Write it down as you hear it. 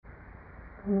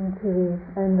Coming to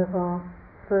the end of our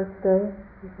first day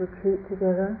of retreat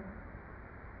together.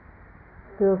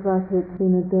 Feels like it's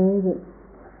been a day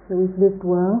that we've lived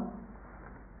well.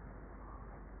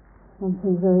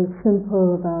 Something very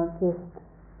simple about just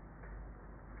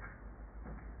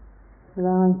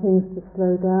allowing things to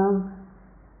slow down,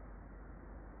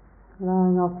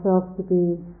 allowing ourselves to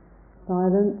be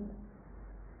silent,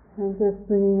 and just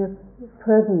bringing a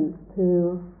presence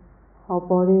to our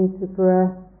body, to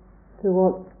breath, to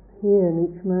what's here in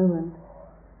each moment.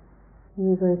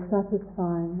 Something very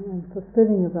satisfying and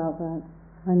fulfilling about that.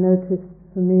 I noticed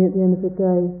for me at the end of the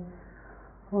day,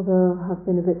 although I've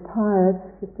been a bit tired,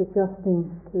 just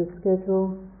adjusting to the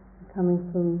schedule, coming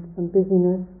from some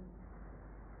busyness,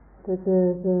 that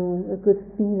there's a good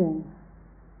feeling.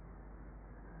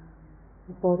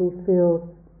 The body feels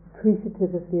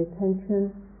appreciative of the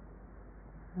attention,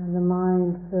 and the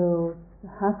mind feels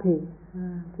happy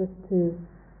just to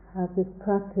have this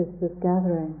practice of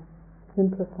gathering,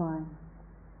 simplifying,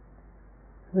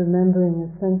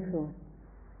 remembering essentials.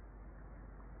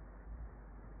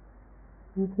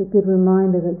 It's a good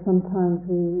reminder that sometimes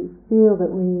we feel that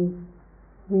we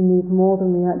need more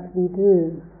than we actually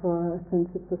do for a sense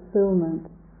of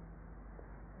fulfillment.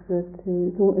 That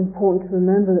it's all important to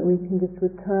remember that we can just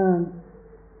return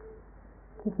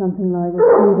to something like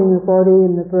receiving the body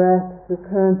and the breath,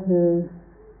 return to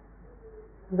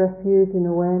refuge in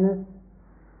awareness,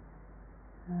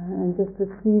 and just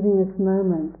receiving this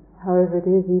moment, however it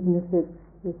is, even if it's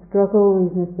a struggle,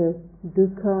 even if there's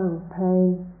dukkha and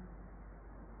pain,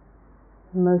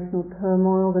 emotional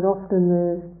turmoil, that often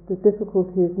the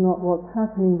difficulty is not what's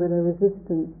happening but a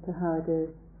resistance to how it is.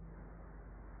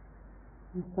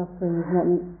 And suffering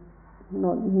is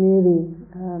not nearly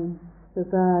so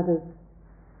bad as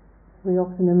we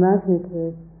often imagine it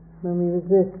is when we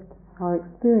resist our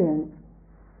experience.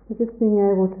 So just being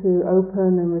able to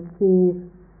open and receive,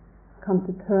 come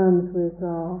to terms with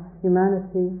our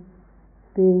humanity,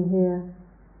 being here,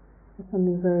 there's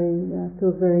something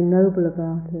feels very noble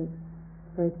about it,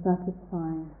 very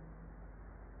satisfying.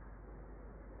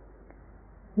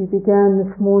 We began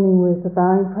this morning with a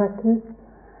bowing practice,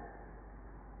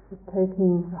 just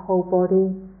taking the whole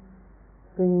body,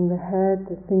 bringing the head,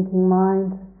 the thinking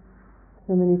mind,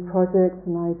 so many projects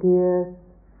and ideas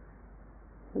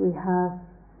that we have,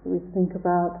 that we think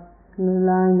about, and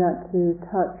allowing that to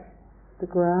touch the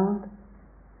ground,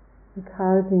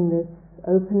 encouraging this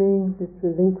opening, this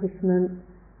relinquishment,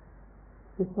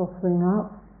 this offering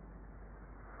up.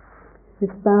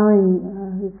 This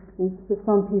bowing, for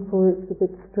some people it's a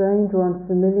bit strange or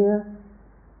unfamiliar.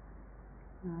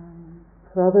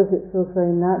 For others it feels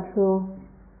very natural.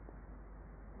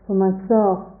 For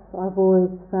myself, I've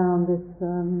always found this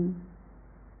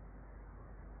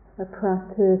a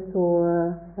practice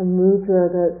or a mudra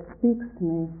that speaks to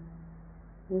me.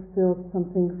 It feels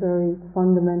something very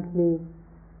fundamentally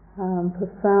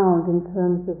profound in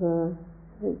terms of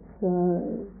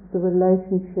the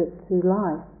relationship to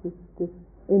life, this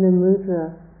inner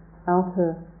mudra,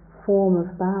 outer form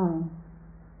of bowing.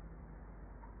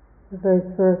 The very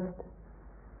first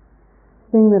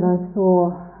thing that I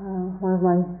saw one of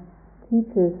my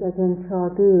teachers, Ajahn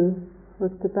Chadu,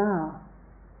 was to bow.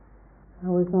 I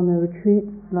was on a retreat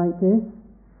like this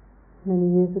many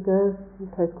years ago in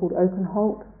a place called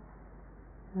Oakenholt,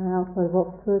 outside of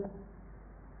Oxford,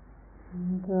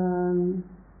 and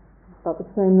about the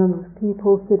same number of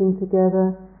people sitting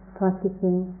together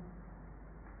practicing.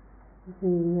 I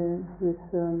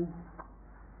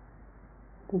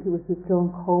think it was with John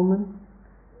Coleman,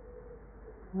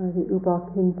 one of the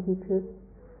Ubakin teachers.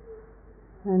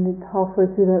 And halfway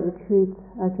through that retreat,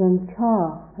 Ajahn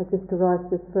Chah had just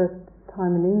arrived his first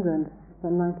time in England,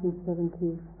 about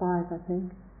 1975, I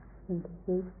think,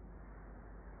 76.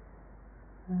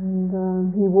 And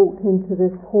he walked into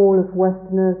this hall of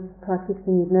Westerners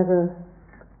practicing. He'd never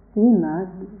seen that,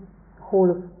 a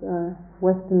hall of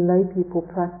Western lay people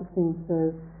practicing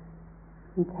so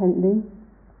intently.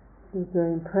 He was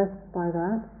very impressed by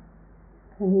that.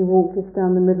 And he walked just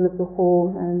down the middle of the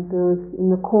hall, and there was, in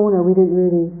the corner, we didn't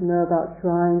really know about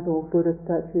shrines or Buddha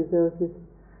statues, there was this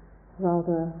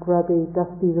rather grubby,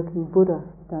 dusty-looking Buddha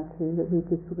statue that he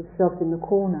just sort of shoved in the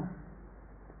corner.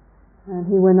 And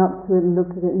he went up to it and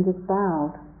looked at it and just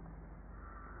bowed.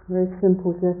 A very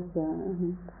simple gesture.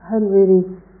 And I hadn't really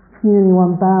seen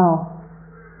anyone bow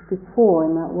before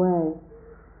in that way.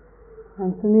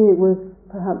 And for me it was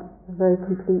perhaps a very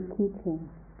complete teaching.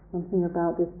 Something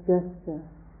about this gesture,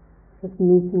 just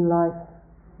meeting life,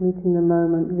 meeting the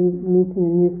moment, meeting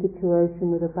a new situation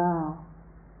with a bow.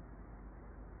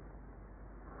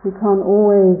 We can't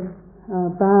always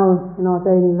bow in our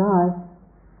daily life,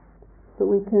 but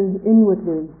we can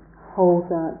inwardly hold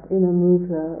that inner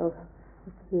mudra of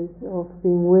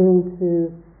being willing to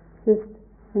just,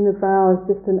 in the bow is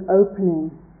just an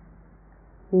opening,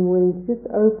 being willing to just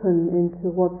open into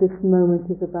what this moment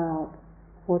is about,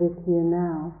 what is here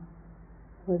now,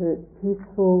 whether it's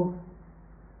peaceful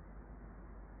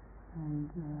and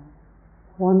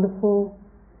wonderful,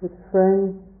 with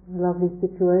friends, lovely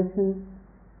situation,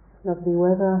 lovely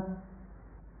weather,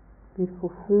 beautiful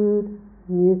food,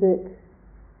 music,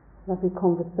 lovely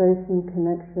conversation,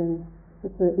 connection.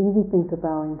 It's an easy thing to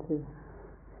bow into,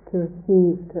 to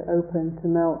receive, to open, to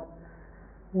melt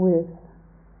with.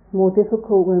 It's more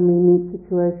difficult when we meet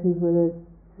situations where there's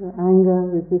anger,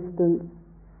 resistance,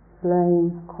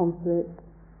 blame, conflict,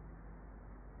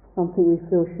 something we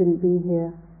feel shouldn't be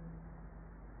here,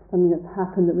 something that's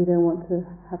happened that we don't want to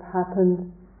have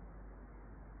happened.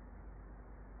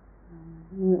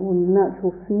 Or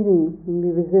natural feelings, and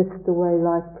we resist the way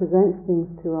life presents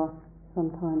things to us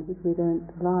sometimes which we don't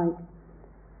like.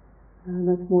 And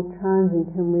that's more challenging.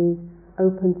 Can we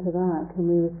open to that? Can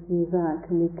we receive that?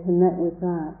 Can we connect with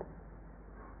that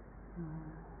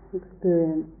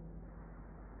experience?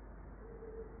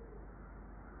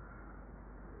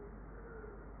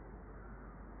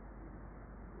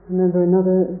 I remember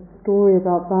another story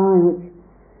about bowing, which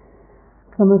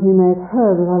some of you may have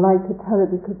heard, but I like to tell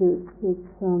it because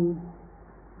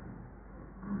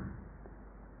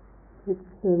it's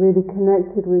really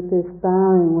connected with this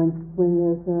bowing when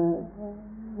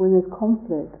there's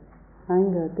conflict,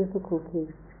 anger,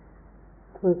 difficulty.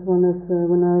 It was when I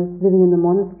was living in the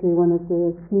monastery, one of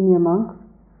the senior monks,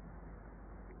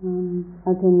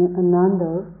 Ajahn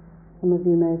Anando, some of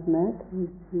you may have met.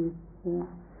 He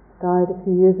died a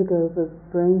few years ago of a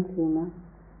brain tumor.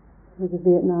 He was a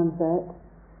Vietnam vet.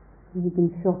 He'd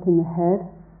been shot in the head,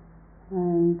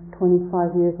 and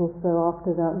 25 years or so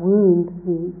after that wound,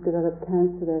 he developed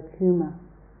cancer, a tumor.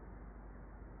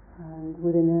 And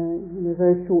within a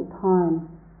very short time,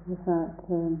 with that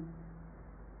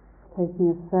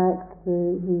taking effect,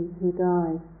 he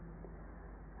died.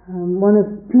 One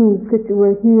of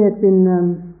where he had been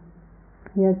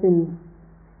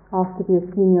asked to be a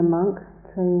senior monk,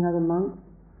 training other monks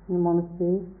in the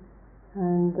monastery.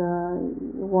 And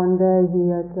one day he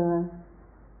had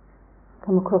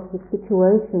come across a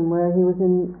situation where he was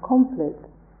in conflict.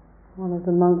 One of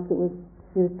the monks that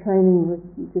he was training was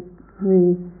just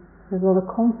really, there's a lot of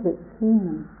conflict between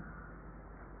them.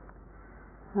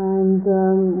 And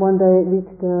one day it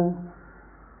reached a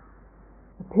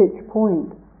pitch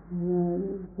point.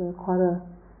 It was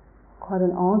quite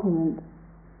an argument.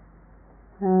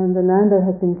 And Ananda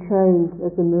had been trained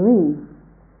as a Marine.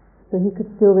 So he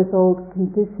could feel this old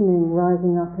conditioning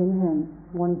rising up in him,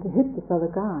 wanting to hit this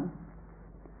other guy.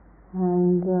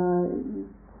 And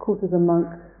of course, as a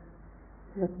monk,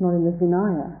 that's not in the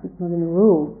Vinaya, it's not in the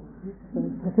rules, it's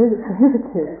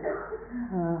prohibited.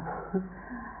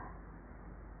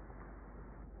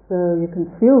 So you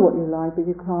can feel what you like, but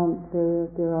you can't.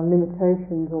 There are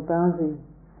limitations or boundaries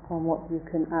on what you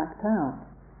can act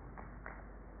out.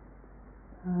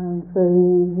 And so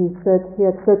he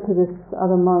had said to this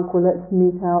other monk, well, let's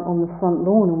meet out on the front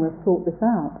lawn and we'll sort this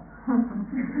out.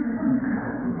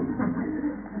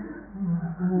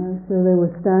 So they were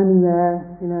standing there,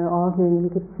 arguing. He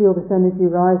could feel this energy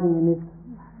rising and this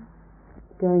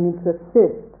going into a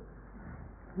fist.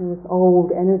 And this old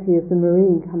energy of the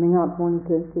Marine coming up, wanting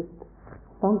to just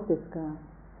bump this guy.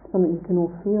 Something you can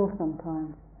all feel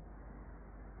sometimes.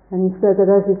 And he said that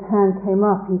as his hand came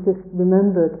up, he just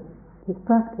remembered his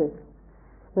practice.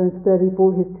 So instead he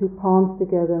brought his two palms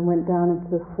together and went down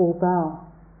into a full bow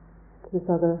to this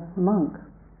other monk.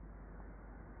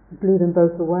 He blew them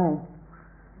both away.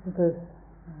 They both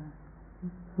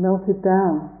melted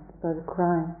down, started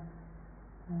crying.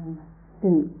 And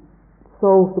didn't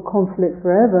solve the conflict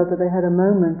forever, but they had a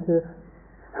moment of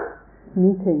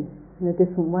meeting in a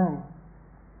different way.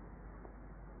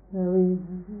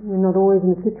 We're not always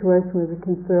in a situation where we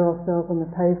can throw ourselves on the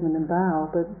pavement and bow,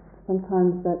 but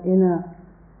sometimes that inner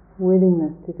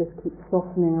willingness to just keep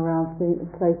softening around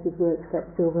places where that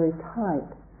feel very tight,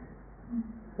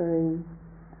 very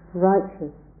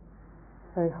righteous,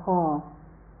 very hard.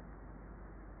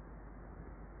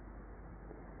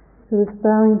 So this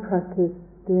bowing practice,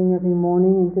 doing every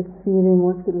morning and just feeling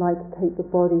what's it like to take the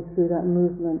body through that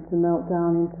movement, to melt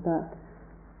down into that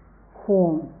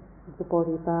form of the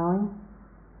body bowing,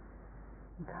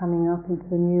 and coming up into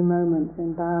a new moment,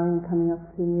 and bowing, coming up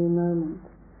to a new moment.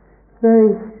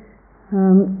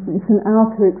 It's an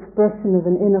outer expression of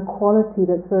an inner quality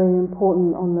that's very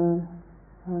important on the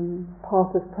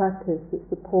path of practice, that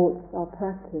supports our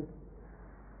practice.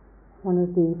 one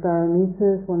of the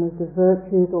paramitas, one of the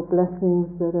virtues or blessings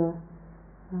that are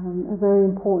very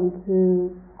important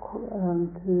to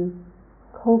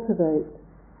cultivate.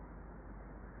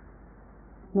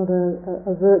 Not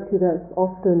a virtue that's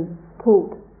often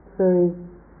taught very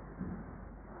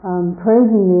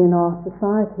praisingly in our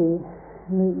society.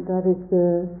 That is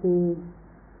the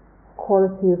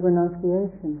quality of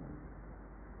renunciation,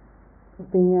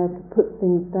 of being able to put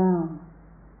things down,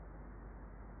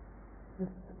 of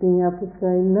being able to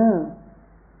say, no,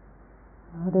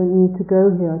 I don't need to go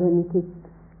here, I don't need to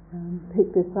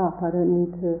pick this up, I don't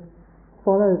need to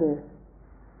follow this,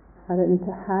 I don't need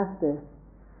to have this.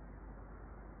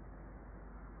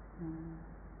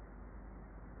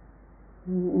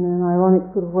 In an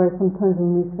ironic sort of way, sometimes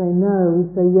when we say no, we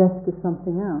say yes to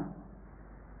something else.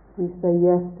 We say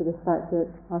yes to the fact that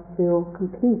I feel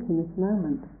complete in this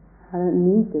moment. I don't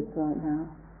need this right now.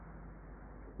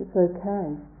 It's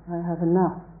okay. I have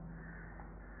enough.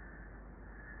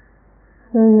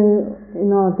 So in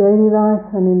our daily life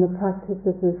and in the practice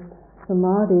of this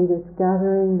Samadhi, this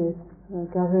gathering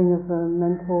of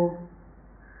mental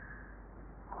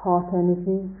heart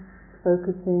energy,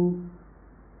 focusing,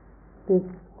 this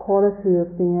quality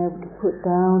of being able to put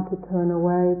down, to turn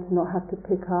away, to not have to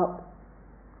pick up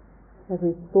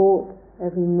every thought,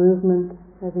 every movement,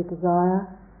 every desire,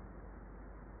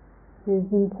 is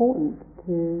important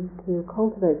to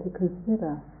cultivate, to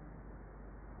consider.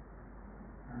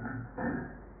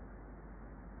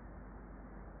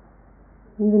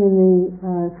 Even in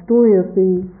the story of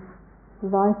the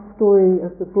life story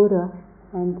of the Buddha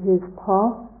and his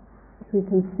path, which we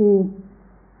can see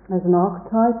as an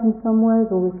archetype in some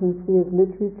ways, or we can see as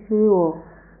literally true, or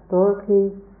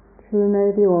historically true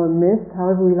maybe, or a myth,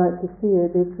 however we like to see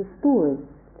it, it's a story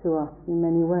to us in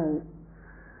many ways.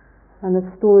 And a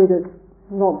story that's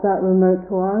not that remote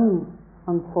to our own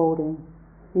unfolding.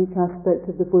 Each aspect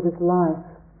of the Buddha's life,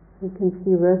 we can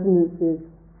see resonances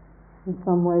in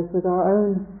some ways with our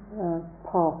own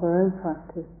path, our own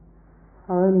practice,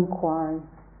 our own inquiry.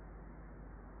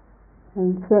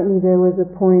 And certainly there was a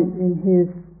point in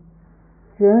his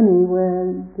journey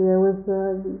where there was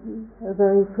a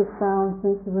very profound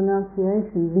sense of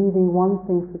renunciation, leaving one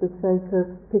thing for the sake of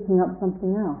picking up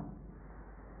something else,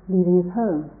 leaving his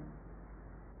home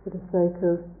for the sake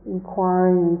of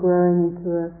inquiring and growing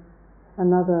into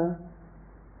another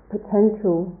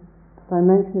potential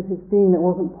dimension of his being that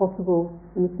wasn't possible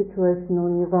in the situation or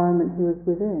the environment he was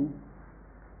within.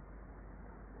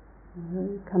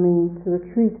 Coming to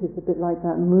retreat is a bit like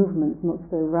that movement, not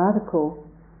so radical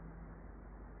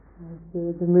as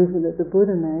the movement that the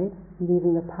Buddha made,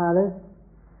 leaving the palace,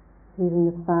 leaving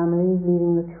the family,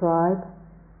 leaving the tribe,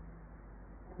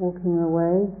 walking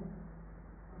away,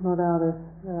 not out of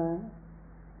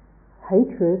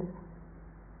hatred,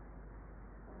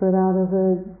 but out of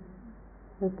a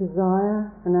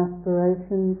desire, an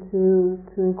aspiration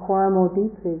to inquire more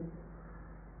deeply.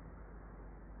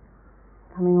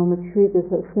 Coming on retreat, there's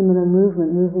that similar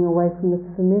movement, moving away from the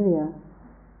familiar,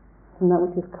 from that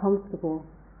which is comfortable.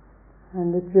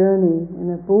 And the journey,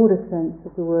 in a broader sense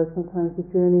of the word, sometimes the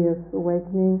journey of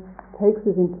awakening takes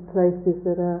us into places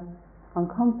that are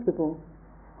uncomfortable,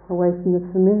 away from the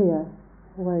familiar,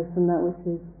 away from that which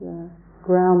is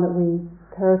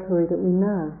territory that we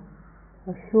know,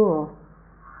 are sure of.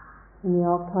 In the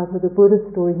archetype of the Buddha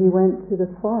story, he went to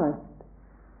the forest.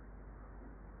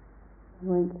 He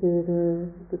went to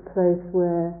the place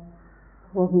where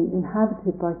it wasn't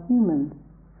inhabited by humans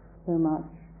so much.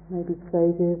 Maybe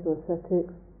sages or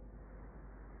ascetics.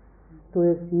 In the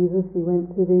story of Jesus, he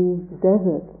went to the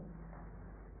desert.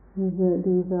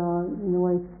 These are, in a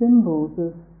way, symbols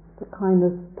of the kind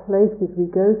of places we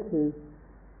go to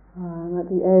at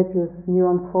the edge of new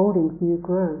unfoldings, new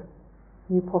growth,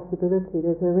 new possibility.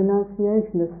 There's a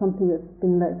renunciation, there's something that's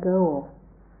been let go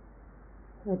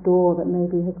of, a door that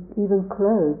maybe has even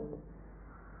closed.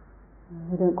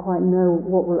 We don't quite know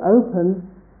what will open.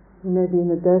 We may be in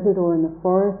the desert or in the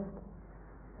forest,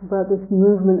 but this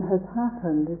movement has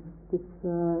happened, this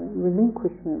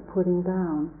relinquishment, putting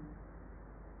down.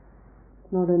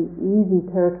 It's not an easy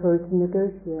territory to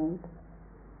negotiate.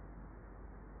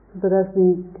 But as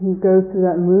we can go through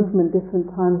that movement different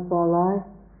times of our life,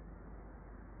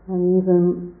 and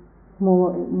even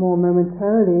more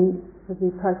momentarily, as we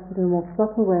practice it in a more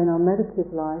subtle way in our meditative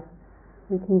life,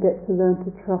 we can get to learn to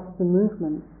trust the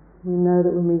movement. We know that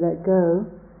when we let go,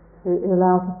 it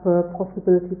allows for a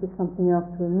possibility for something else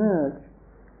to emerge.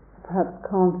 Perhaps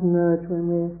can't emerge when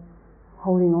we're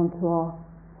holding on to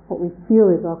what we feel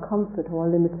is our comfort or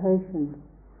our limitations.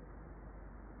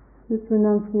 This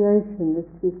renunciation, this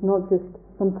is not just,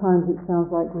 sometimes it sounds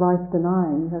like life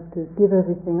denying, you have to give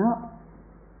everything up.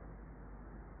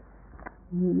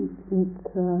 You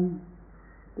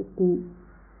just eat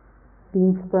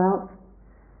bean sprouts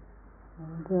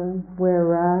and wear a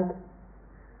rag,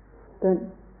 don't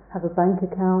have a bank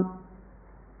account,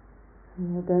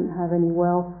 don't have any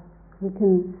wealth. We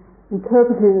can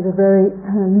interpret it in a very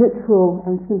literal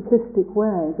and simplistic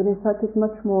way, but in fact it's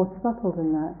much more subtle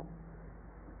than that.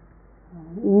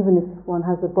 Even if one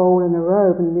has a bowl and a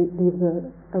robe and leaves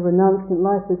a renunciant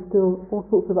life, there's still all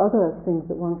sorts of other things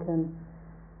that one can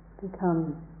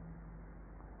become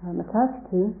attached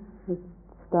to, with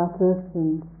status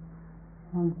and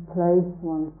one's place,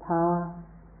 one's power,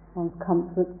 one's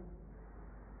comfort.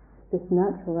 It's just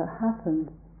natural, that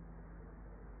happens.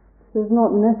 So it's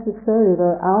not necessarily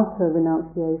that outer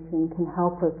renunciation can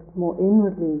help us more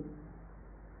inwardly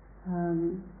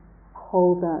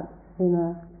hold that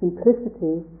inner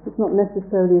simplicity. It's not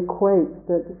necessarily equates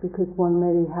that because one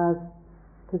maybe has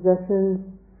possessions,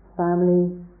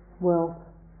 family, wealth,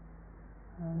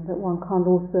 that one can't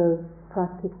also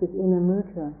practice this inner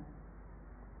mudra.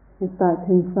 In fact,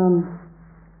 in some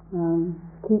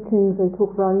teachings they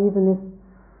talk about even if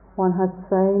one has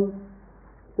fame,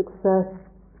 success,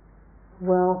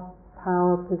 wealth,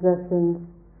 power, possessions,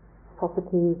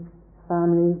 property,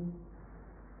 family,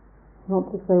 not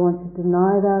to say one should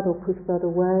deny that or push that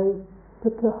away,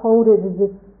 but to hold it as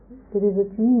if it is a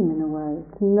dream in a way,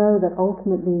 to know that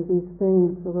ultimately these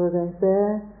things, although they're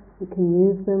there, we can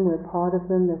use them, we're part of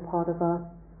them, they're part of us,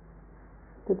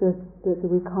 that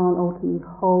we can't ultimately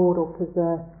hold or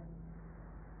possess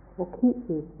or keep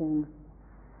these things.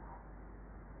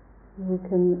 We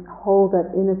can hold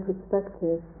that inner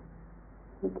perspective.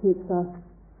 It keeps us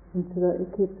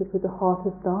with the heart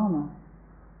of Dharma.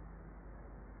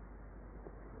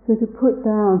 So to put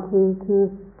down, to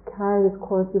carry this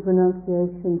quality of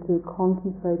renunciation, to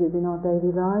contemplate it in our daily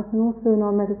lives and also in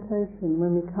our meditation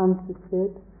when we come to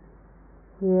sit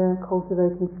here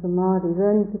cultivating Samadhi,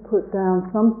 learning to put down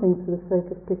something for the sake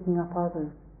of picking up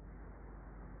others.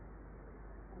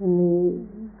 In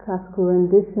the classical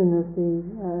rendition of the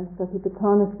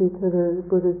Satipatthana Sutta, the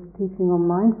Buddha's teaching on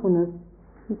mindfulness,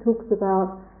 he talks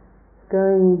about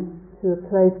going to a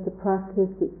place to practice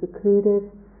that's secluded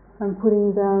and putting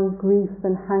down grief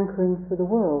and hankering for the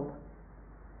world.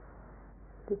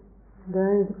 Just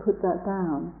learning to put that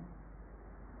down.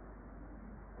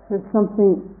 There's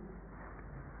something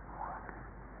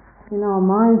in our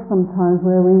minds sometimes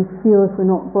where we feel if we're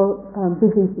not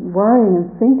busy worrying and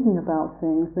thinking about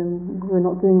things, then we're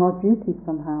not doing our duty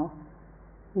somehow.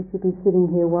 We should be sitting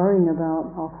here worrying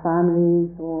about our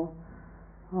families or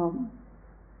our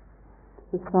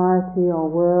society, our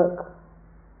work,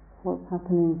 what's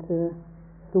happening to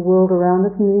the world around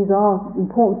us, and these are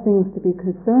important things to be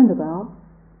concerned about.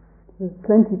 There's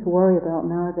plenty to worry about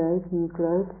nowadays in the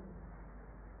globe.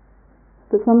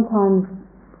 But sometimes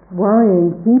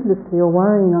worrying heedlessly or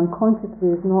worrying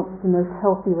unconsciously is not the most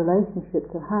healthy relationship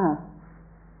to have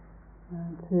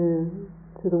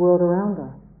to the world around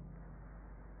us.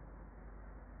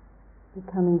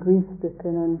 Becoming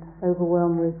grief-stricken and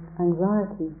overwhelmed with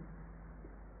anxiety,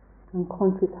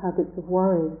 unconscious habits of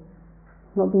worry,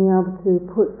 not being able to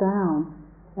put down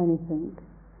anything.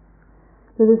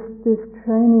 So this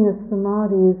training of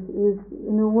Samadhi is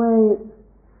in a way,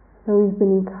 so we've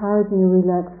been encouraging a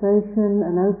relaxation,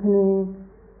 an opening,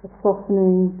 a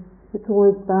softening. It's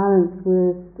always balanced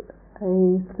with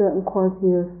a certain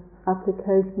quality of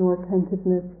application or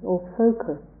attentiveness or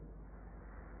focus.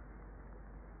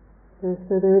 So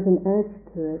there is an edge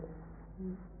to it.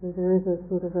 So there is a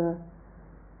sort of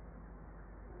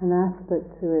an aspect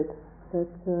to it that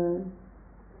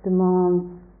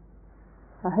demands,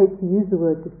 I hate to use the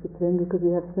word discipline because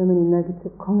we have so many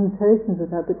negative connotations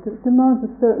with that, but demands a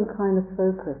certain kind of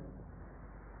focus.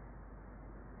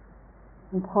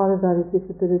 And part of that is this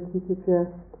ability to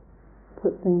just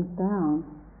put things down,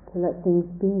 to let things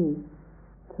be,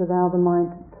 to allow the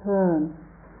mind to turn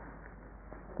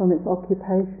from its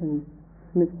occupations,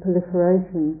 from its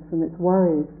proliferations, from its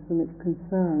worries, from its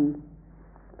concerns,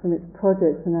 from its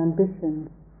projects and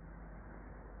ambitions.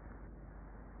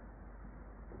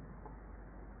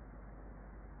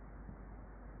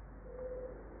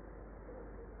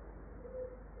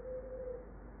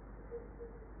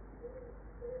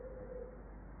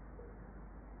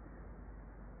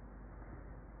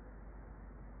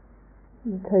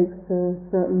 It takes a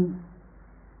certain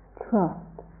trust.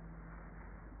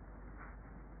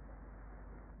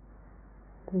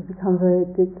 We become very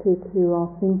addicted to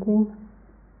our thinking,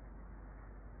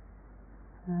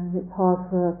 and it's hard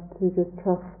for us to just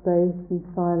trust space and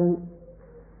silence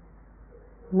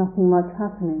nothing much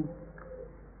happening.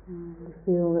 We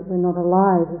feel that we're not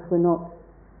alive if we're not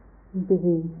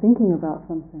busy thinking about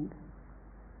something.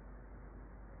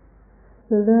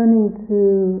 So learning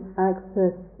to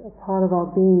access a part of our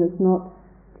being that's not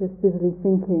just busily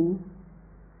thinking,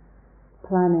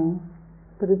 planning,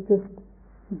 but it's just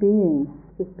being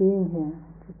here,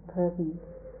 just present,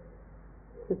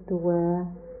 just aware,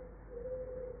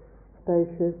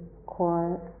 spacious,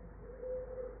 quiet,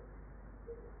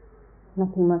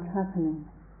 nothing much happening.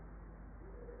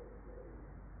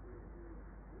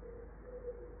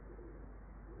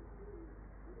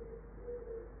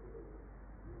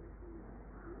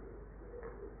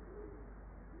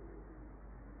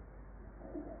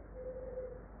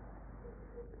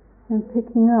 And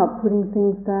picking up, putting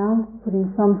things down,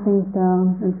 putting some things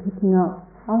down and picking up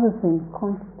other things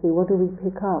consciously. What do we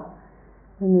pick up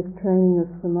in this training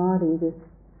of Samadhi, this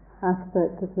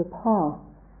aspect of the path,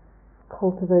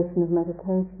 cultivation of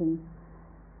meditation?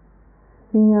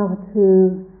 Being able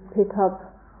to pick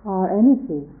up our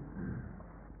energy,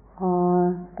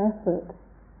 our effort,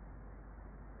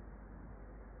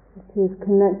 which is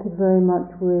connected very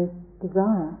much with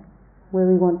desire, where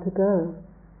we want to go.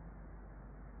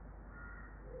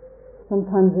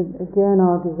 Sometimes, again,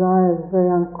 our desire is very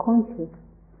unconscious.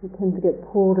 We tend to get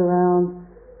pulled around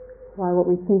by what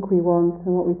we think we want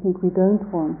and what we think we don't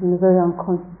want in a very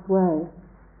unconscious way.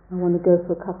 I want to go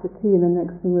for a cup of tea, and the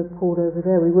next thing we're pulled over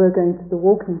there. We were going to the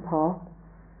walking path,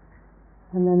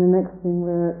 and then the next thing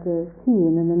we're at the tea,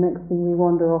 and then the next thing we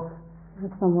wander off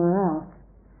somewhere else.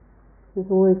 There's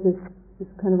always this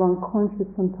kind of unconscious,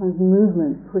 sometimes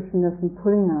movement pushing us and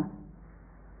pulling us.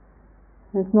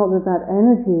 And it's not that that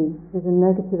energy is a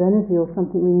negative energy or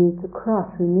something we need to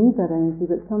crush. We need that energy,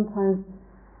 but sometimes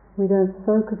we don't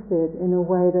focus it in a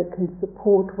way that can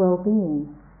support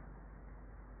well-being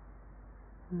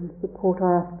and support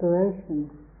our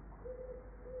aspirations.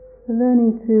 So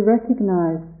learning to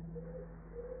recognize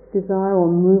desire or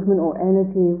movement or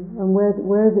energy, and where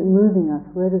is it moving us?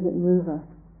 Where does it move us?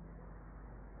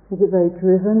 Is it very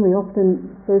driven? We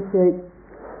often associate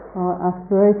our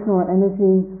aspiration or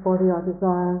energy, body, our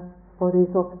desire, body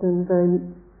is often very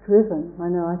driven.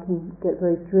 I know I can get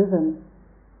very driven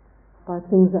by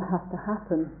things that have to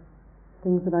happen,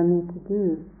 things that I need to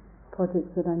do,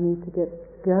 projects that I need to get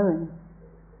going.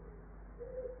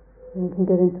 And you can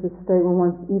get into a state where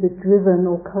one's either driven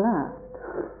or collapsed.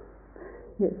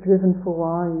 You get driven for a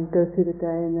while, you go through the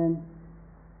day, and then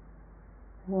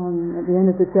at the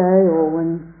end of the day, or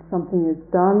when something is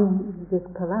done, you just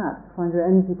collapse. Find your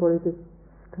energy body just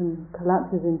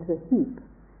collapses into a heap,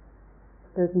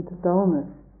 goes into dullness,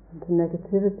 into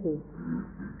negativity,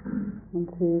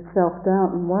 into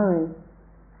self-doubt and worry.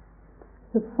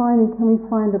 So can we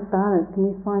find a balance?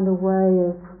 Can we find a way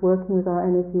of working with our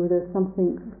energy where there's some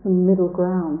middle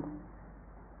ground,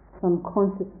 some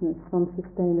consciousness, some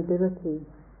sustainability,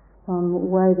 some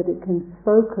way that it can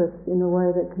focus in a way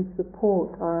that can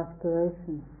support our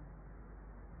aspirations?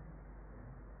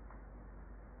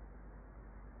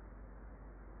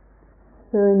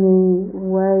 So in the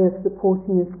way of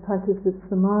supporting this practice of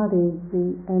Samadhi,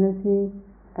 the energy,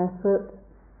 effort,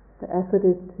 the effort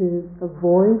is to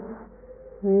avoid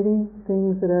really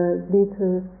things that lead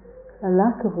to a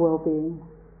lack of well-being.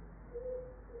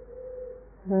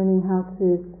 Learning how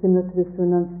to, similar to this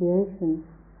renunciation,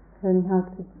 learning how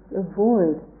to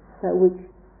avoid that which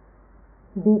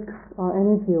leaks our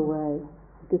energy away,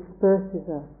 disperses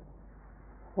us,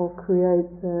 or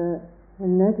creates a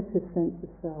negative sense of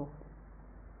self.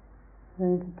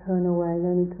 Learning to turn away,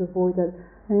 learning to avoid that.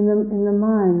 And in the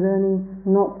mind, learning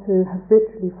not to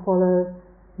habitually follow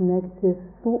negative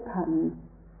thought patterns.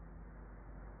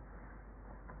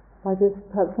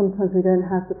 Perhaps sometimes we don't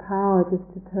have the power just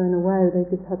to turn away, they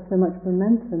just have so much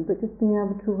momentum, but just being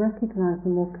able to recognize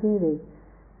them more clearly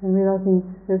and realizing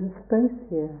there's a space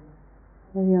here.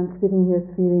 Maybe I'm sitting here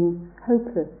feeling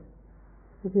hopeless.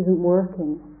 This isn't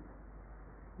working.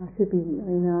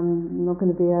 I'm not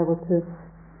going to be able to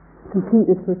complete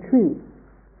this retreat.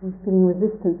 I'm feeling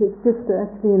resistance. It's just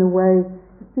actually, in a way,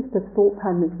 it's just a thought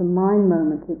pattern. It's a mind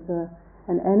moment. It's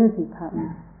an energy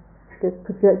pattern. It gets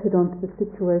projected onto the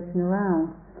situation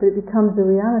around, but it becomes a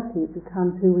reality. It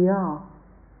becomes who we are,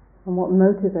 and what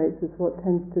motivates us, what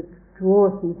tends to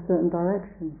draw us in a certain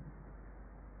direction.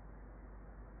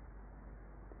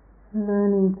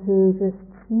 Learning to just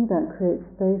see that, create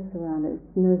space around it.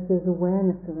 Notice there's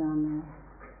awareness around there,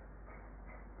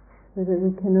 so that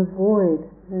we can avoid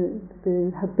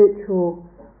the habitual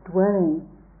dwelling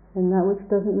in that which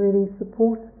doesn't really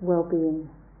support well-being.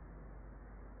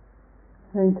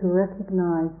 Learning to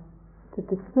recognize to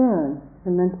discern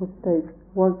the mental states,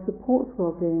 what supports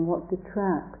well-being, what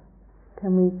detracts.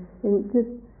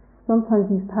 Sometimes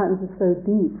these patterns are so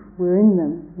deep, we're in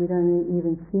them, we don't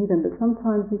even see them, but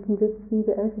sometimes we can just see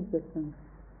the edges of them.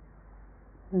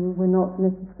 And we're not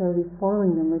necessarily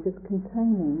following them, we're just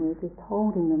containing, we're just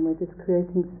holding them, we're just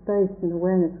creating space and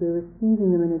awareness, we're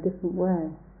receiving them in a different way.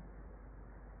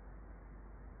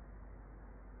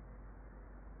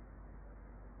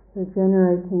 So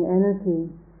generating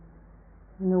energy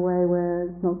in a way where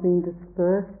it's not being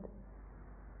dispersed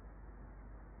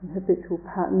in habitual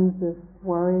patterns of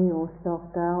worry or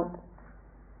self-doubt,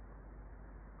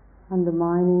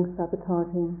 undermining,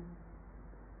 sabotaging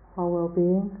our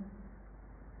well-being.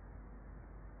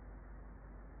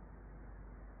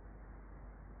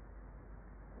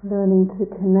 Learning to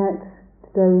connect.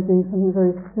 Today we're doing something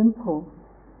very simple,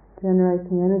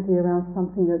 generating energy around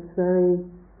something that's very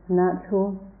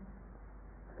natural,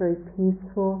 very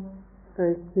peaceful,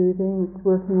 very soothing. It's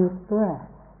working with breath.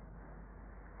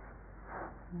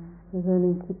 We're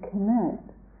learning to connect,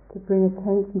 to bring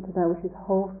attention to that which is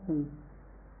wholesome,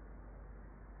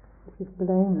 which is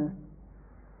blameless,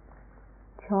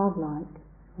 childlike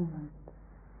almost.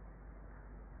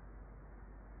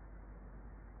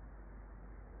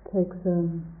 Takes a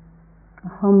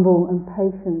humble and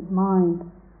patient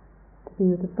mind to be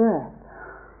with the breath.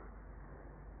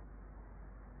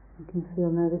 You can feel,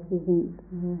 no, this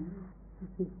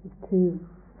is too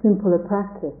simple a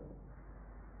practice.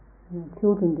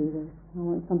 Children do this. I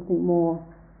want something more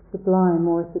sublime,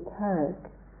 more esoteric,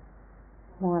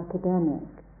 more academic,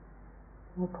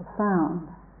 more profound.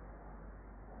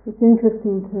 It's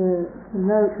interesting to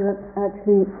note that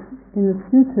actually in the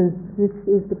suttas this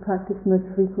is the practice most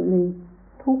frequently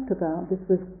talked about. This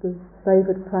was the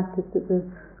favoured practice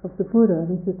of the Buddha.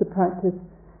 This is the practice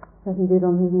that he did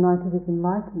on his night of his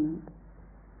enlightenment.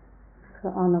 The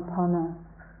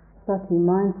Anapanasati,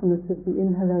 mindfulness of the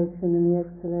inhalation and the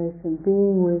exhalation,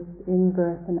 being with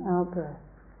in-breath and out-breath.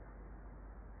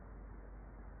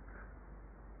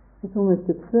 It's almost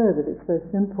absurd that it's so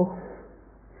simple.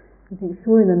 I think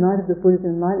surely in the night of the Buddha's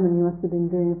enlightenment he must have been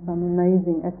doing some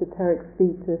amazing esoteric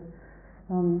feat of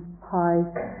high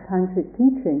tantric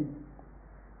teaching.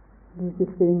 He was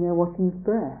just sitting there watching his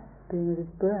breath, being with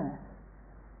his breath.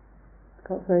 It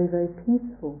got very, very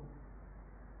peaceful.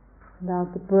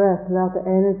 Allowed the breath, allowed the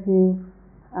energy,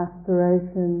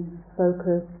 aspiration,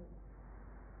 focus,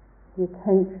 the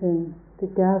attention to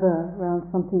gather around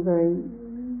something very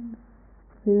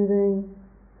soothing,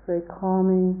 very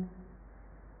calming,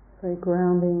 very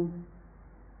grounding,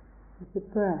 with the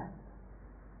breath.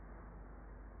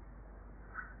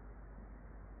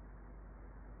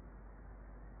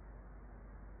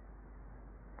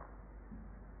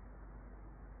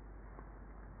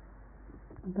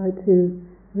 I'd like to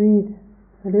read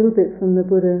a little bit from the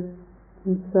Buddha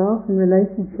himself in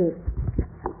relationship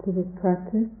to this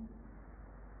practice.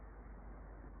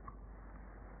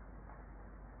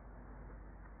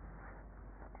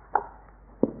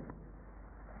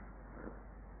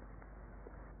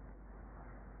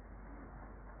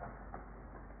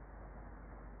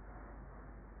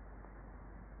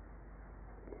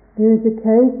 There is a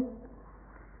case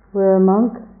where a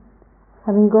monk,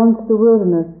 having gone to the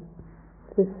wilderness,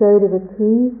 to the shade of a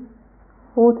tree,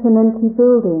 or to an empty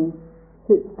building,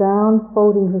 sits down,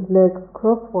 folding his legs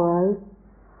crosswise,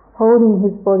 holding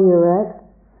his body erect,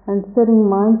 and setting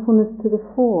mindfulness to the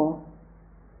fore.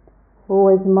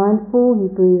 Always mindful,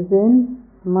 he breathes in,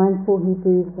 mindful, he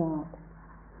breathes out.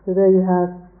 So there you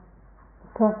have the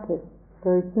practice,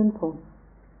 very simple.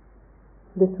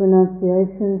 This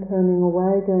renunciation, turning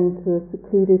away, going to a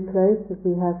secluded place as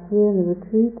we have here in the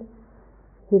retreat,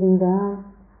 sitting down,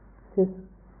 just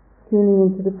tuning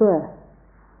into the breath.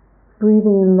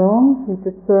 Breathing in long, he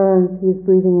discerns he is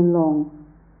breathing in long.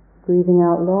 Breathing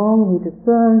out long, he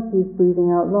discerns he is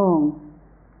breathing out long.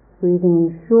 Breathing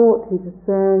in short, he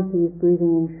discerns he is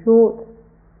breathing in short.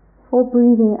 Or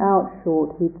breathing out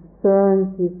short, he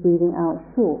discerns he is breathing out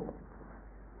short.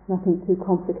 Nothing too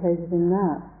complicated in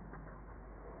that.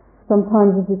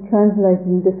 Sometimes it is translated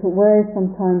in different ways.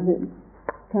 Sometimes it's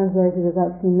translated as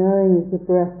actually knowing, is the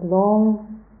breath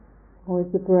long, or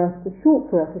is the breath a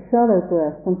short breath, a shallow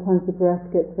breath. Sometimes the breath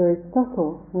gets very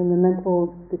subtle when the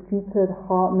citta, the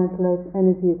heart mental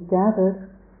energy is gathered.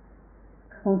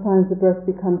 Sometimes the breath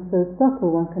becomes so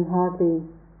subtle one can hardly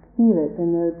feel it,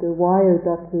 and the vayu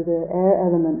dhatu, the air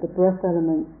element, the breath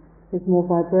element, is more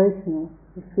vibrational.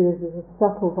 You feel it as a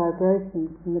subtle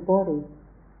vibration in the body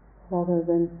rather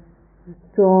than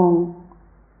strong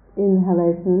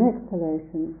inhalation and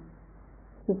exhalation.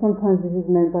 So sometimes this is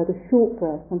meant by the short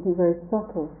breath, something very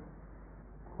subtle.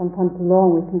 sometimes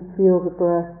long, we can feel the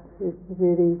breath is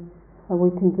really, and we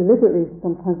can deliberately,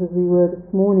 sometimes as we were this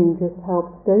morning, just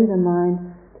help steady the mind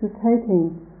through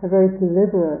taking a very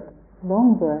deliberate,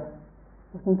 long breath.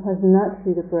 Or sometimes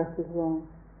naturally the breath is long.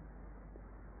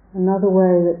 Another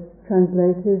way that's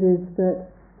translated is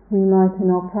that we might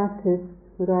in our practice,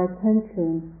 with our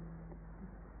attention,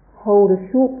 hold a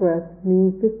short breath,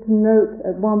 means just to note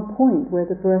at one point where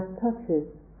the breath touches.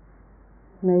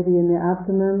 Maybe in the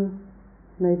abdomen,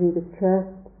 maybe the chest,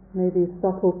 maybe a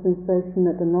subtle sensation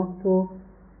at the nostril.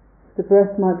 The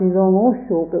breath might be long or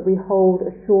short, but we hold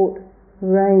a short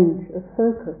range of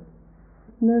focus.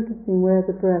 Noticing where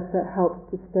the breath, that helps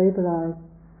to stabilize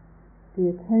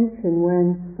the attention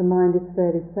when the mind is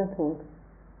fairly settled.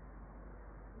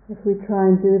 If we try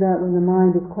and do that when the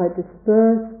mind is quite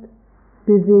dispersed,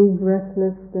 busy,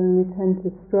 restless, then we tend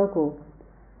to struggle.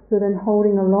 So then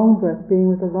holding a long breath, being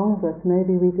with a long breath,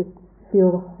 maybe we just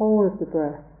feel the whole of the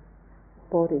breath,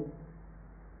 body.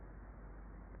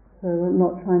 So we're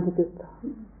not trying to just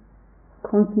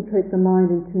concentrate the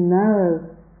mind into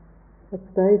narrow a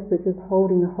space, but just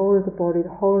holding the whole of the body,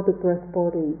 the whole of the breath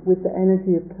body, with the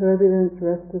energy of turbulence,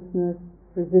 restlessness,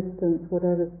 resistance,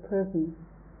 whatever's present.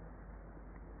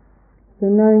 So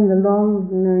knowing the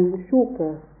long, knowing the short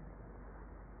breath.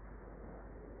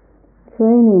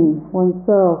 Training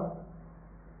oneself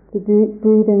to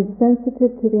breathe in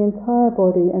sensitive to the entire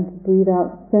body and to breathe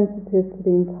out sensitive to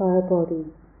the entire body.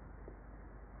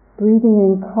 Breathing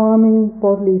in calming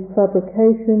bodily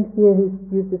fabrication. Here he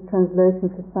uses translation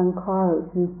for sankhara,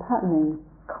 which means patterning,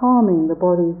 calming the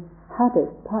body's habits,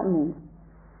 patterning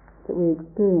that we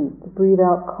experience. To breathe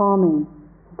out calming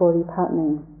body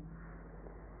patterning.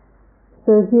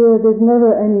 So here there's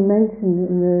never any mention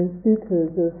in the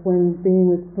sutras of when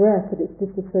being with breath that it's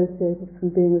disassociated from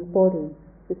being with body.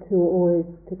 The two are always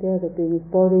together, being with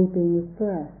body, being with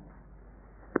breath.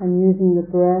 And using the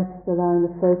breath, allowing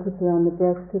the focus around the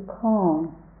breath to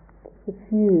calm, to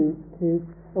suffuse, to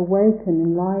awaken,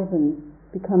 enliven,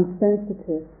 become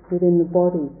sensitive within the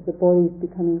body. The body is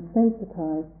becoming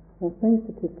sensitized, more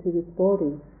sensitive to this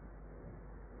body.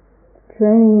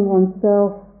 Training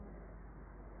oneself,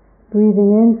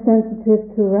 breathing in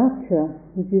sensitive to rapture.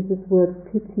 We use this word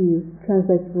piti,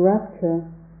 translates rapture,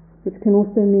 which can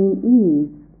also mean ease,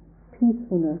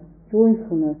 peacefulness,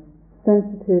 joyfulness,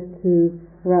 sensitive to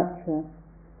rapture.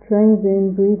 Trains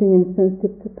in, breathing in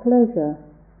sensitive to pleasure,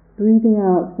 breathing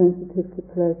out sensitive to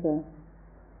pleasure.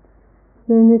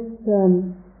 So in this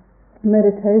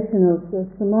meditation of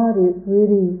Samadhi, it's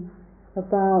really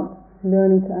about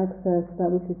learning to access that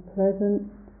which is pleasant,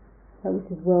 that which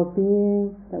is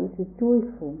well-being, that which is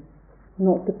joyful,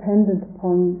 not dependent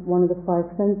upon one of the five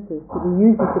senses that we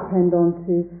usually depend on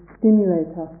to stimulate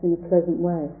us in a pleasant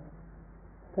way.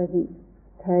 Pleasant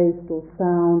taste or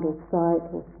sound or sight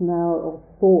or smell or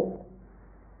thought.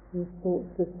 These thoughts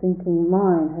of thinking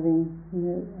mind, having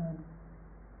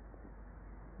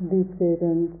lucid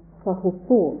and subtle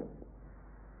thoughts.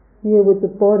 Here with the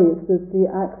body, it's the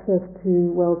access to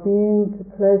well-being, to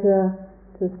pleasure,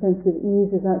 to a sense of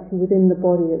ease is actually within the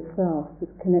body itself.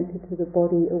 It's connected to the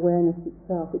body awareness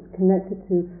itself. It's connected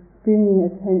to bringing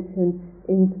attention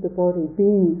into the body,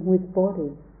 being with body.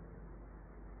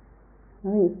 I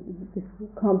think this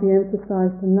can't be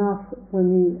emphasized enough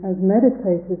when we, as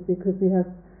meditators, because we have,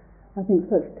 I think,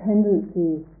 such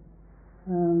tendencies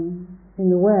in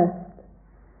the West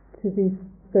to be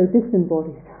so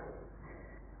disembodied,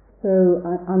 so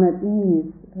unat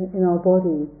ease in our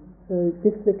bodies, so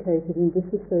dislocated and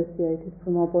disassociated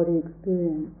from our body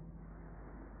experience,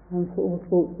 and for all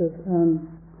sorts of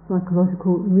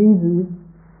psychological reasons.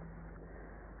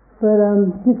 But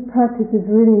this practice is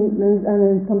really, and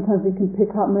then sometimes we can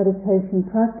pick up meditation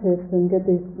practice and get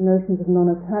these notions of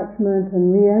non-attachment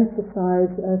and re-emphasize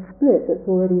a split that's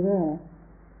already there.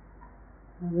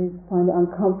 And we find it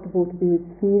uncomfortable to be with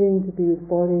feeling, to be with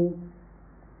body.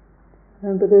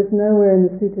 But there's nowhere in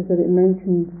the sutras that it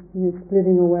mentions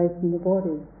splitting away from the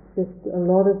body. Just a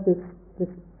lot of this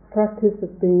practice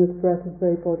of being with breath is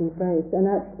very body-based, and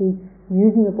actually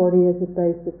using the body as a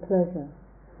base of pleasure.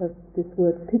 Of this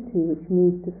word piti, which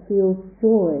means to feel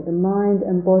joy. The mind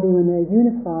and body, when they're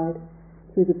unified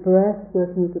through the breath,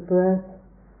 working with the breath,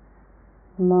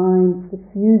 mind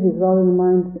suffuses, rather than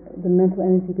the mental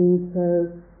energy being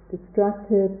so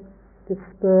distracted,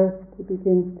 dispersed, it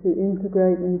begins to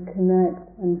integrate and connect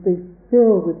and be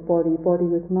filled with body, body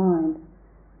with mind.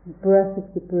 The breath is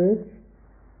the bridge,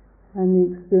 and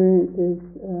the experience is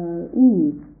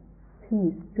ease,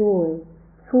 peace, joy,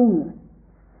 fullness,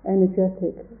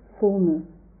 energetic fullness.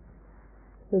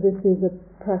 So this is a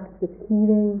practice of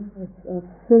healing, of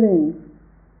filling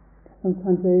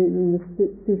Sometimes in the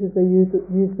sutras they use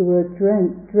the word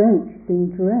drenched,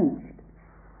 being drenched,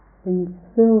 being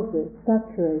filled with,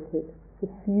 saturated,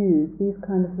 diffused. These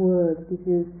kind of words give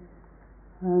you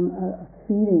a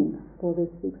feeling for this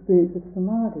experience of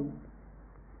samadhi.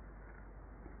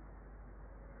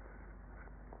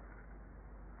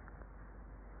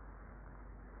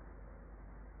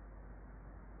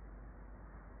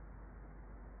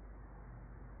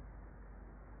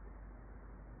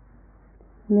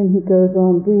 And then he goes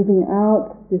on, breathing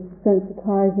out, this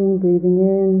sensitizing, breathing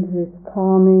in, this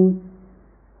calming,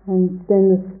 and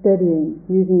then the steadying,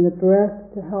 using the breath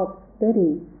to help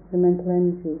steady the mental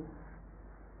energy.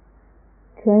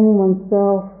 Training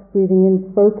oneself, breathing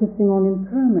in, focusing on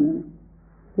impermanence,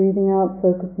 breathing out,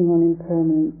 focusing on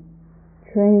impermanence.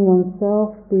 Training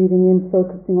oneself, breathing in,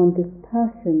 focusing on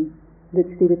dispassion.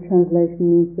 Literally the translation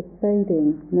means the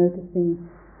fading, noticing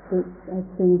that as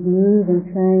things move and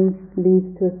change, leads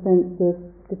to a sense of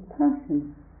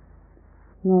dispassion.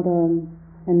 It's not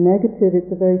a negative,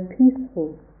 it's a very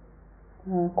peaceful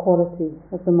quality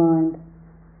of the mind.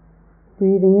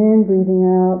 Breathing in, breathing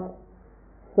out,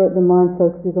 but the mind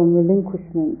focuses on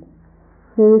relinquishment.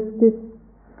 So this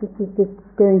is just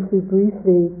going through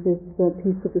briefly this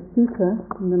piece of the sutta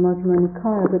in the Majjhima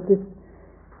Nikaya, but this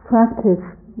practice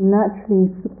naturally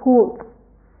supports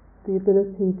the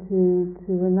ability to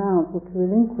renounce or to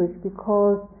relinquish,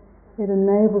 because it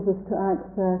enables us to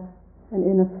access an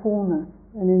inner fullness,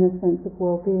 an inner sense of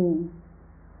well-being.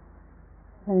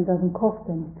 And it doesn't cost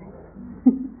anything.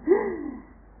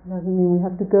 It doesn't mean we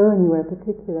have to go anywhere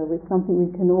particular. It's something we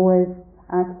can always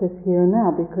access here and now,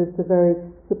 because the very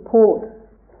support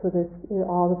for this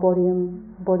are the body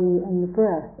and the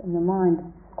breath and the mind,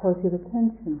 quality of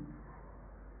attention.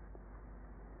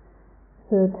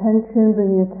 So attention,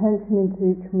 bringing attention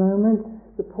into each moment,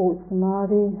 supports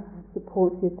samadhi.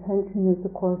 Supports the attention is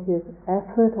the quality of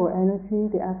effort or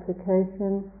energy, the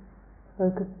application,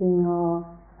 focusing our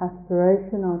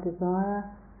aspiration, our desire,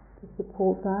 to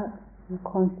support that in a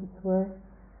conscious way.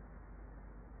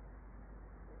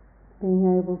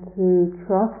 Being able to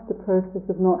trust the process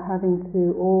of not having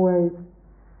to always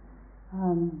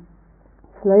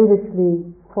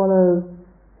slavishly follow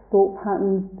thought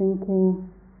patterns, thinking,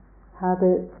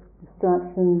 habits,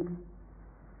 distractions,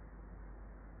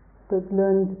 but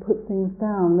learning to put things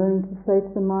down, learning to say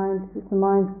to the mind, if the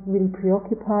mind's really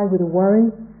preoccupied with a worry,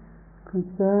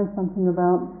 concern, something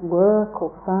about work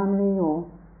or family or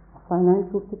a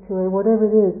financial situation, whatever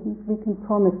it is, we can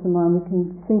promise the mind, we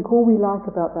can think all we like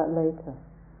about that later.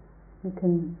 We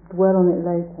can dwell on it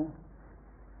later.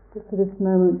 But for this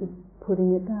moment, just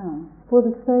putting it down, for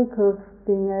the sake of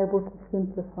being able to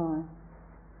simplify,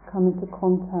 come into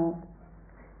contact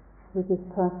with this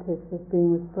practice of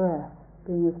being with breath,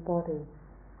 being with body.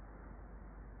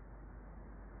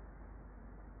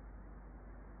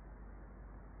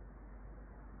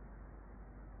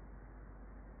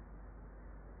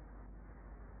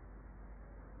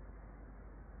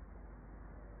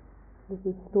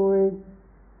 There's a story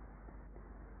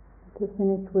to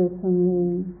finish with from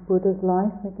the Buddha's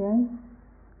life again,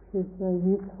 which is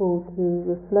useful to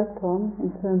reflect on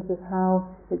in terms of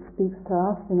how it speaks to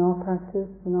us in our practice,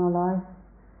 in our life.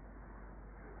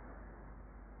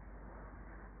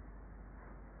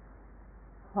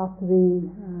 After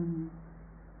the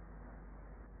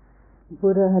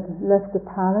Buddha had left the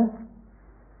palace,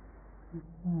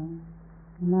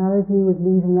 analogy was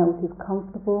leaving that which is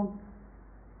comfortable,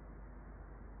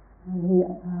 and he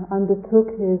undertook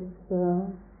his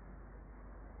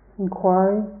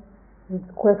inquiry. His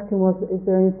question was, is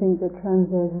there anything that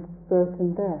transcends birth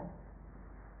and death?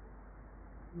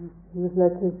 He was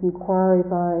led to his inquiry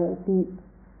by a deep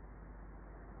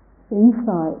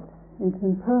insight into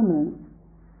impermanence.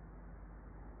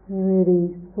 He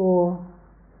really saw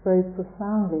very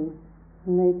profoundly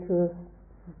the nature of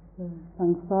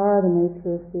Thanissara, the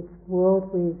nature of this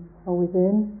world we are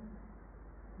within,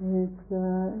 is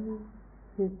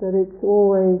that it's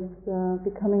always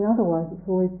becoming otherwise, it's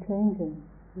always changing.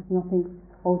 There's nothing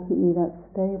ultimately that's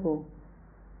stable.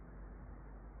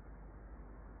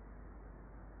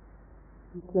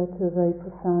 It's led to a very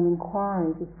profound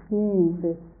inquiry, just seeing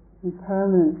this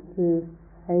impermanence through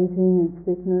aging and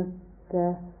sickness,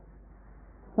 death,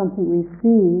 something we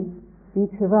see,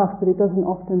 each of us, but it doesn't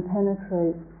often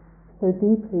penetrate so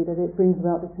deeply that it brings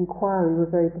about this inquiry. We're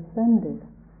very defended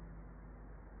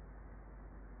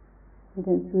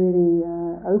against really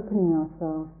opening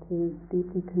ourselves to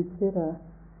deeply consider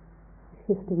the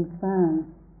shifting sands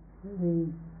that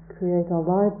we create our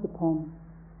lives upon.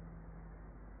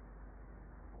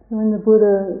 So when the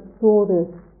Buddha saw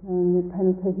this and it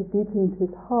penetrated deeply into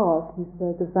his heart, he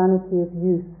said, the vanity of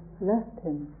youth left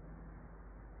him.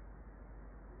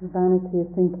 The vanity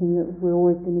of thinking that we're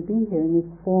always going to be here in this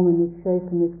form, in this shape,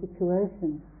 in this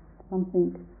situation.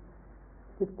 Something,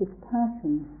 this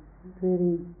passion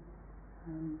really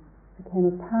became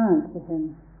apparent to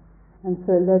him. And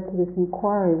so it led to this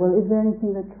inquiry, well, is there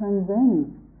anything that transcends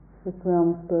this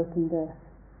realm of birth and death?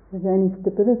 Is there any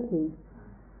stability?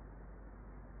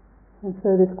 And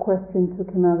so this question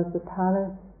took him out of the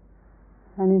palace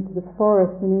and into the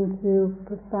forest and into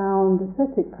profound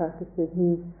ascetic practices.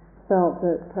 He felt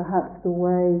that perhaps the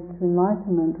way to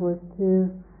enlightenment was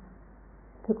to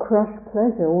crush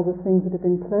pleasure, all the things that had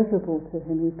been pleasurable to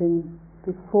him. He'd been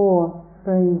before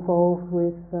very involved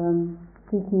with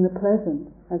seeking the pleasant,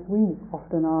 as we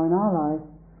often are in our lives.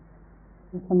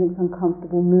 If something's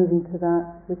uncomfortable, moving to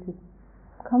that which is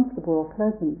comfortable or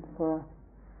pleasant for us.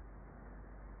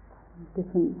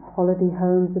 Different holiday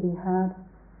homes that he had,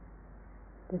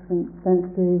 different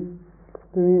sensory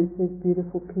experiences,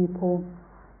 beautiful people,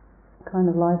 the kind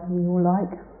of life we all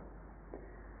like.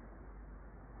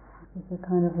 This is the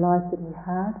kind of life that he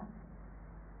had.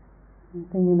 I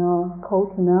think in our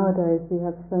culture nowadays we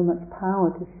have so much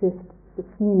power to shift the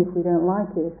scene if we don't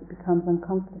like it, if it becomes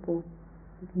uncomfortable.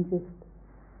 We can just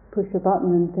push a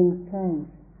button and things change.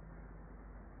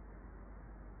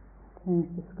 Change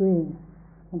the screen,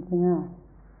 something else.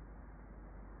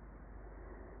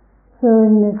 So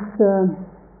in this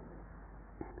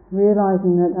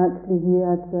realizing that actually he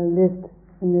had lived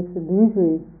in this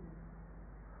illusions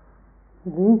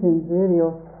really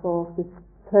of this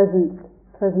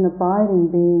present abiding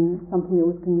being something that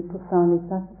was going to profoundly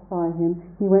satisfy him,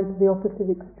 he went to the opposite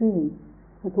extreme.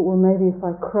 I thought, well, maybe if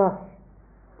I crush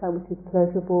that which is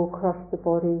pleasurable, crush the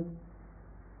body,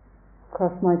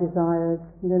 crush my desires,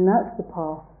 then that's the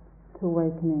path to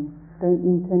awakening. Don't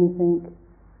eat anything,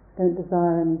 don't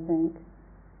desire anything,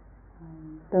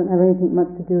 don't have anything much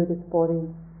to do with this body.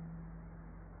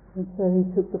 And so he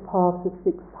took the path of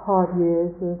 6 hard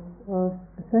years of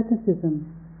asceticism.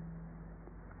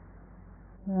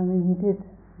 I mean, he was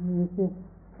just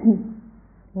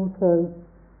also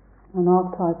an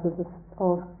archetype of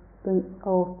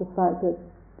the fact that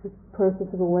this process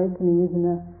of awakening isn't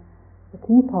a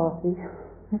tea party.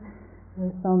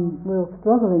 There's some real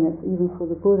struggle in it, even for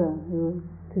the Buddha, who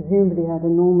presumably had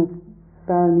enormous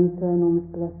paramita, enormous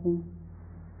blessing.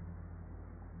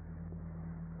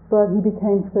 But he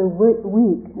became so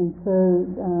weak and so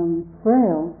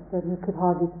frail that he could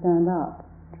hardly stand up,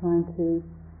 trying to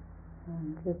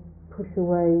just push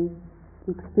away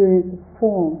the experience of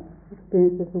form, the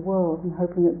experience of the world, and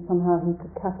hoping that somehow he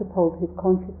could catapult his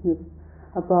consciousness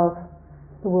above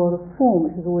the world of form,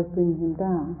 which was always bringing him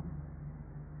down.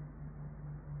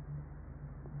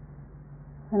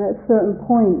 And at a certain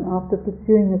point, after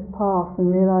pursuing this path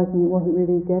and realizing it wasn't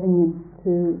really getting him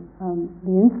to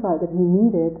the insight that he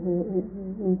needed, the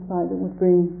insight that would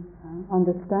bring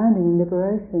understanding and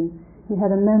liberation, he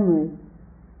had a memory.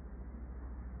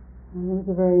 And it was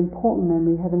a very important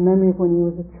memory. He had a memory of when he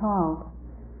was a child.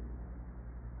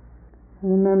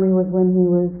 And the memory was when he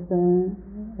was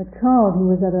a child, he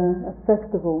was at a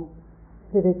festival,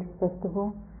 village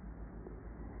festival.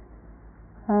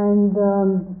 And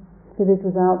village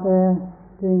was out there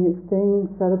doing its thing,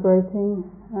 celebrating,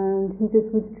 and he just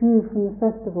withdrew from the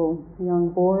festival. A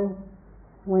young boy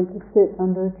went to sit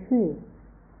under a tree.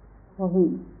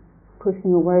 Wasn't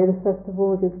pushing away the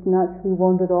festival, just naturally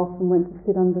wandered off and went to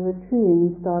sit under a tree,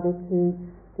 and he started to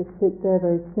just sit there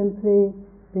very simply,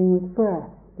 being with his breath,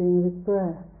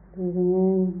 breathing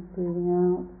in, breathing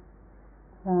out,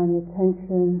 allowing the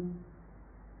attention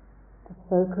to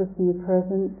focus in the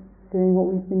present, doing what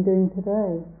we've been doing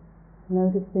today,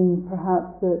 noticing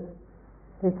perhaps that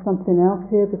there's something else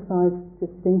here besides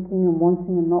just thinking and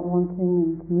wanting and not wanting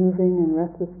and moving and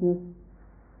restlessness.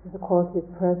 There's a quality of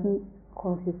presence, a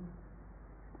quality of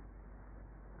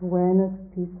awareness,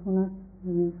 peacefulness,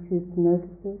 when we choose to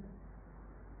notice it.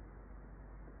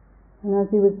 And as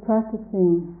he was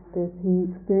practicing this, he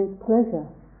experienced pleasure.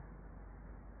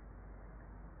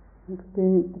 He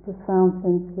experienced a profound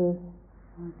sense of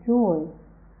joy,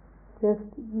 just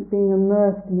being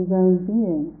immersed in his own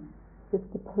being, just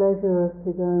the pleasure of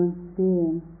his own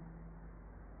being,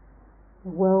 a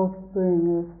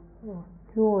wellspring of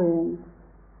joy and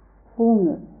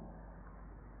fullness.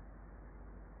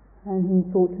 And he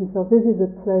thought to himself, this is a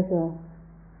pleasure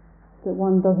that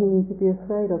one doesn't need to be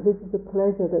afraid of. This is a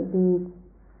pleasure that leads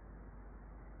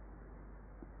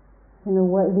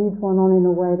one on in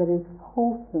a way that is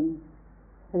wholesome,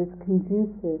 that is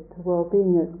conducive to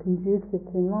well-being, that's conducive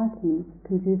to enlightenment,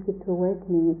 conducive to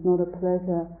awakening. It's not a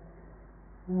pleasure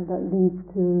that leads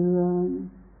to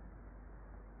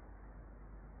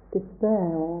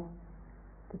despair or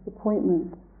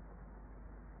disappointment,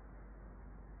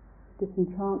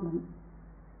 disenchantment.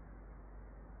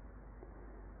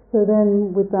 So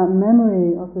then with that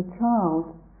memory of the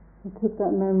child, we took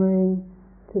that memory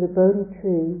to the Bodhi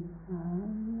tree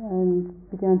and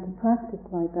began to practice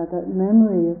like that. That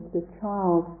memory of the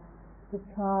child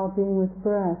being with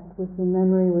breath, was the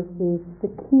memory, was the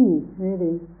key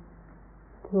really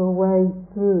to a way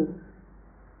through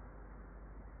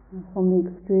from the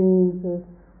extremes of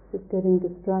just getting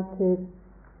distracted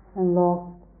and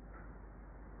lost,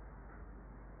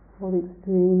 or the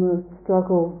extreme of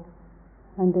struggle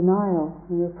and denial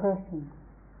and repression.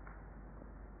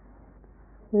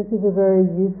 This is a very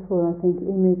useful, I think,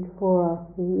 image for us,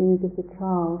 the image of the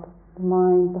child, the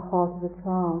mind, the heart of the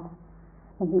child,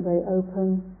 something very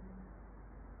open,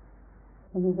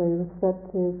 something very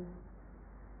receptive,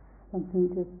 something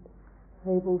just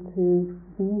able to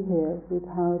be here with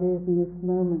how it is in this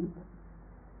moment,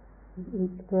 with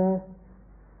each breath,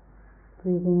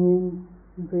 breathing in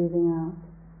and breathing out.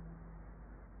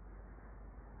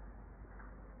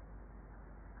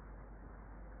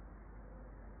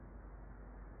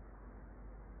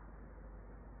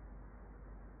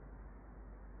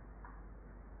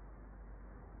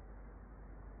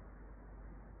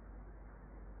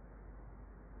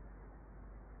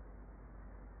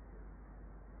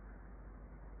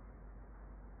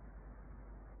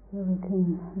 So we can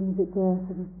leave it there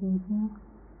for this evening.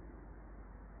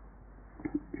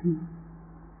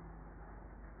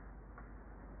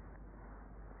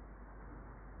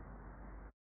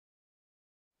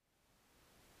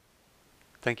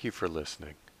 Thank you for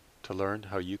listening. To learn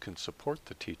how you can support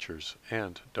the teachers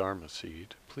and Dharma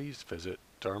Seed, please visit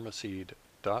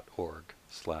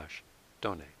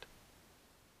dharmaseed.org/donate.